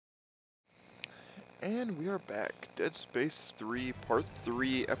And we are back. Dead Space 3, Part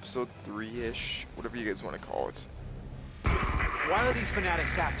 3, Episode 3-ish, whatever you guys want to call it. Why are these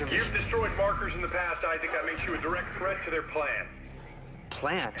fanatics after me? You've destroyed markers in the past. I think that makes you a direct threat to their plan.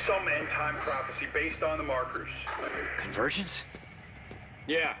 Plan? Some end-time prophecy based on the markers. Convergence?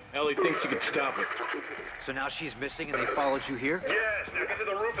 Yeah, Ellie thinks you could stop it. So now she's missing and they followed you here? Yes, now get to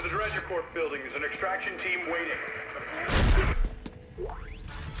the roof of the Dredger Corp building. There's an extraction team waiting.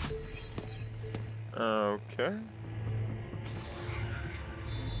 Okay.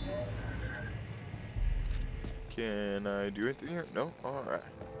 Can I do anything here? No? Alright.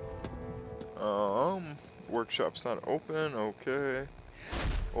 Workshop's not open, okay.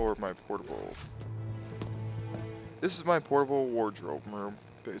 Or my portable. This is my portable wardrobe room,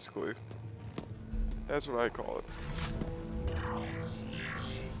 basically. That's what I call it.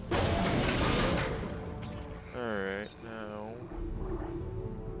 Alright, now.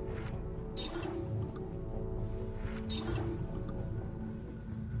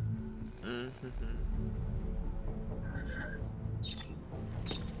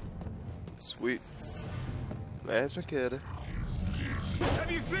 Sweet. That's my kid.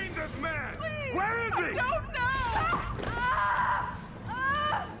 Have you seen this man? Please, where is he? I don't know!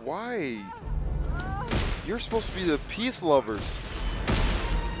 Why? You're supposed to be the peace lovers.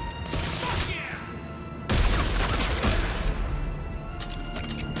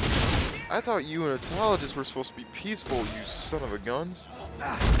 I thought you and Atala just were supposed to be peaceful, you son of a guns.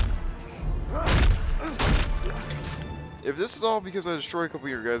 If this is all because I destroyed a couple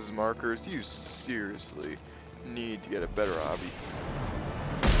of your guys' markers, you seriously need to get a better hobby.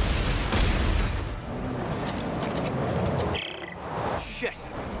 Shit!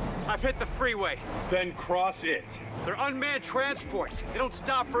 I've hit the freeway. Then cross it. They're unmanned transports. They don't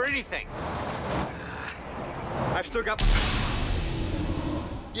stop for anything. I've still got...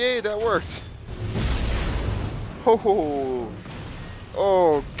 Yay, that worked! Oh,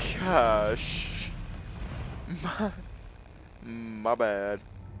 oh gosh. My bad.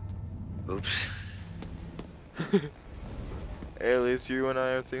 Oops. Hey, at least you and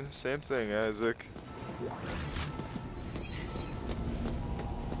I are thinking the same thing, Isaac.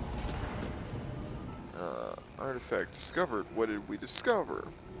 Artifact discovered. What did we discover?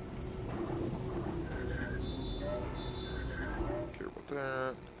 Don't care about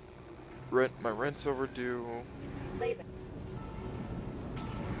that. My rent's overdue.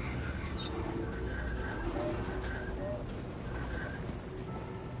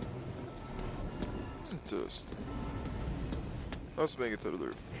 Interesting. Let's make it to the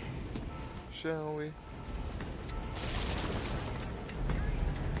roof, shall we?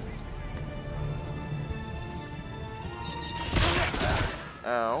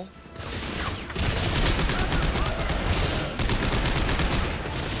 Ow.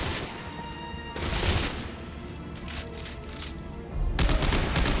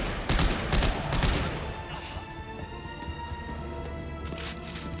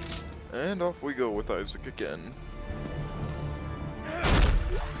 And off we go with Isaac again.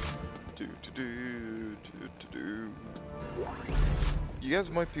 You guys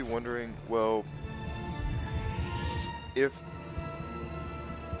might be wondering, well, if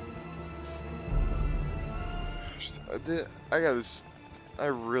I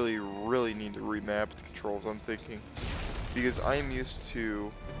really need to remap the controls, I'm thinking, because I'm used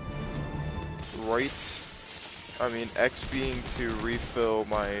to X being to refill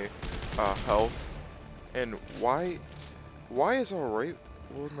my health, and why is alright?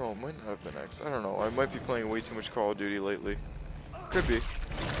 Well, no, it might not have been X. I don't know. I might be playing way too much Call of Duty lately. Could be.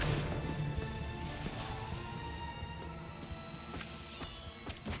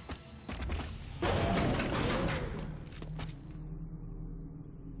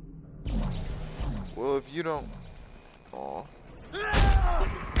 Well, if you don't... Aw.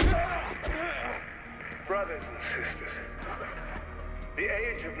 Brothers and sisters, the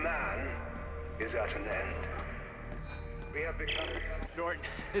age of man is at an end. We have become... Norton,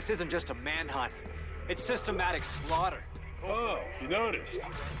 this isn't just a manhunt. It's systematic slaughter. Oh, you noticed.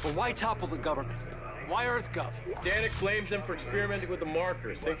 But why topple the government? Why EarthGov? Danik blames them for experimenting with the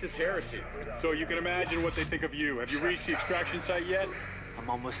markers, thinks it's heresy. So you can imagine what they think of you. Have you reached the extraction site yet? I'm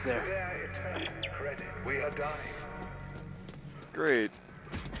almost there. Their eternal credit. We are dying. Great.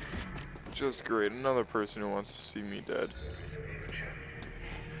 Just great. Another person who wants to see me dead.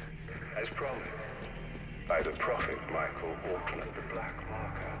 As promised by the prophet Michael Walton, the Black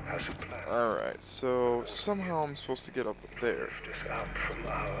Marker has a plan. Alright, so somehow I'm supposed to get up there. Lift us up from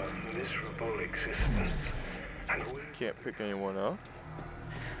our miserable existence, and we Can't pick anyone up.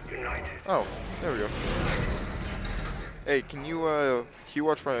 united. Oh, there we go. Hey, can you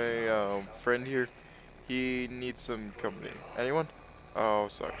watch my friend here? He needs some company. Anyone? Oh,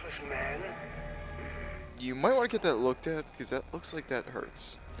 sorry. Listen, man. You might want to get that looked at, because that looks like that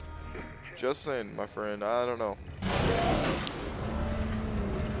hurts. Just saying, my friend. I don't know.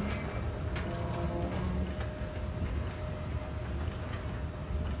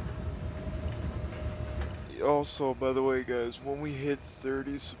 Also, by the way, guys, when we hit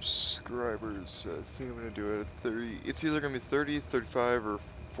 30 subscribers, I think I'm going to do it at 30. It's either going to be 30, 35, or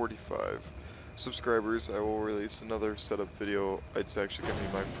 45 subscribers. I will release another setup video. It's actually going to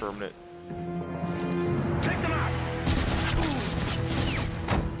be my permanent. Take them out!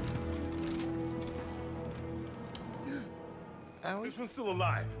 Owie. This one's still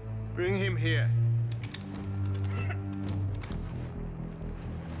alive. Bring him here.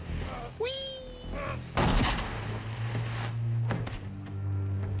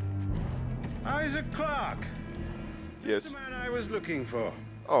 Isaac Clarke. Yes. The man I was looking for.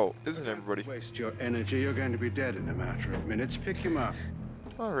 Oh, isn't everybody? Waste your energy. You're going to be dead in a matter of minutes. Pick him up.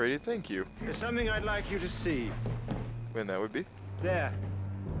 Alrighty, thank you. There's something I'd like you to see. When that would be? There.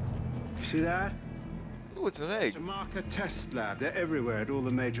 You see that? Oh, it's an It's egg. a marker test lab. They're everywhere at all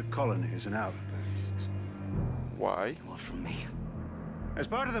the major colonies and outposts. Why? What from me? As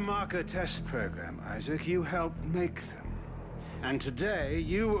part of the marker test program, Isaac, you helped make them. And today,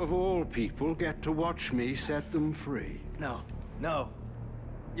 you of all people get to watch me set them free. No. No.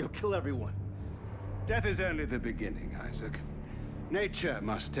 You'll kill everyone. Death is only the beginning, Isaac. Nature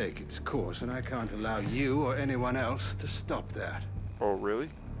must take its course, and I can't allow you or anyone else to stop that. Oh, really?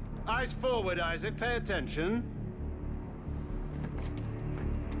 Eyes forward, Isaac. Pay attention.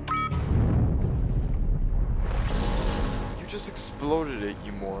 You just exploded it,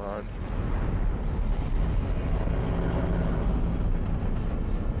 you moron.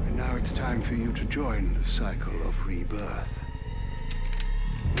 And now it's time for you to join the cycle of rebirth.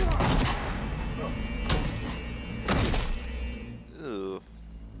 Ugh.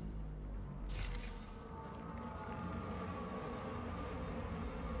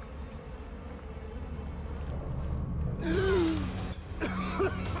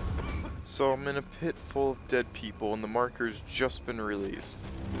 So I'm in a pit full of dead people and the marker's just been released.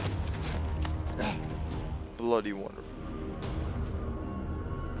 Bloody wonderful.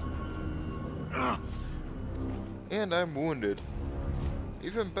 And I'm wounded.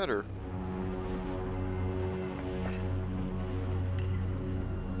 Even better.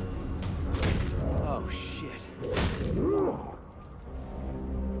 Oh, shit.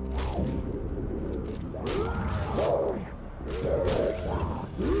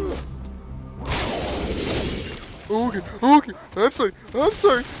 Okay, okay. I'm sorry. I'm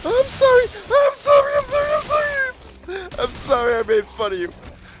sorry. I'm sorry. I'm sorry. I'm sorry. I'm sorry. I'm sorry. I made fun of you.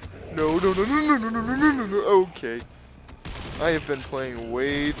 No, no, no, no, no, no, no, no, no, no, no. Okay. I have been playing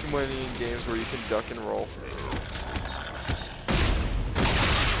way too many games where you can duck and roll.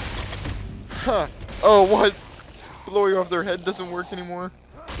 Huh. Oh, what? Blowing off their head doesn't work anymore?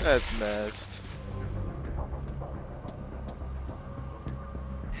 That's messed.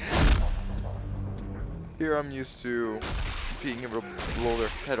 Here I'm used to being able to blow their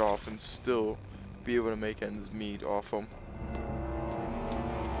head off and still be able to make ends meet off them.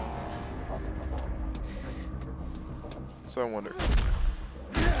 So I wonder.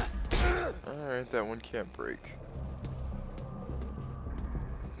 Alright, that one can't break.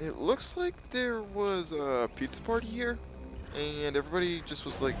 It looks like there was a pizza party here, and everybody just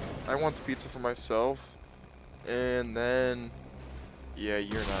was like, I want the pizza for myself, and then, yeah,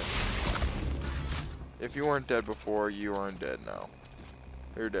 you're not. If you weren't dead before, you aren't dead now.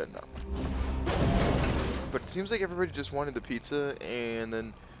 You're dead now. But it seems like everybody just wanted the pizza, and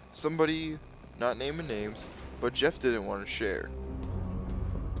then somebody, not naming names, but Jeff didn't want to share.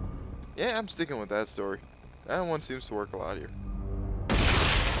 Yeah, I'm sticking with that story. That one seems to work a lot here.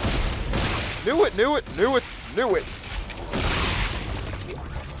 Knew it, knew it, knew it, knew it!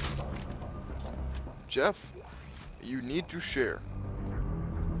 Jeff, you need to share.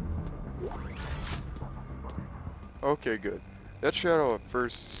 Okay, good. That shadow at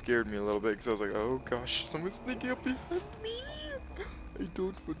first scared me a little bit because I was like, oh gosh, someone's sneaking up behind me. I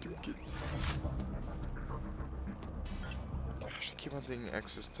don't want to get. Gosh, I keep on thinking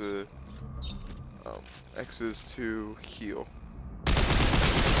X is to heal.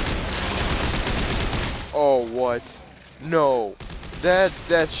 Oh, what? No.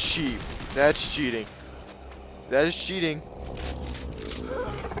 That's cheap. That's cheating. That is cheating.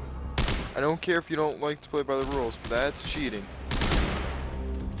 I don't care if you don't like to play by the rules, but that's cheating.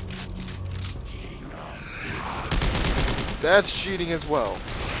 That's cheating as well.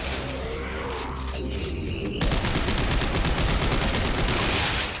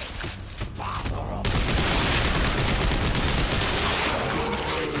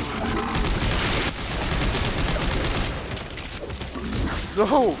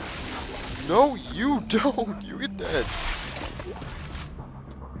 No! No, you don't! You get dead.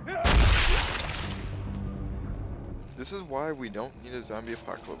 This is why we don't need a zombie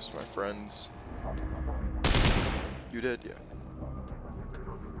apocalypse, my friends. You dead? Yeah.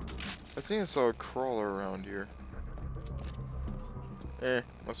 I think I saw a crawler around here.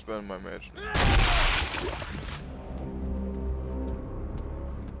 Must have been my imagination.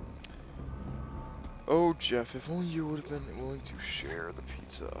 Oh, Jeff, if only you would have been willing to share the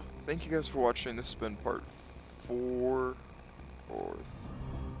pizza. Thank you guys for watching. This has been part 4 or...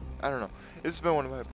 I don't know. This has been one of my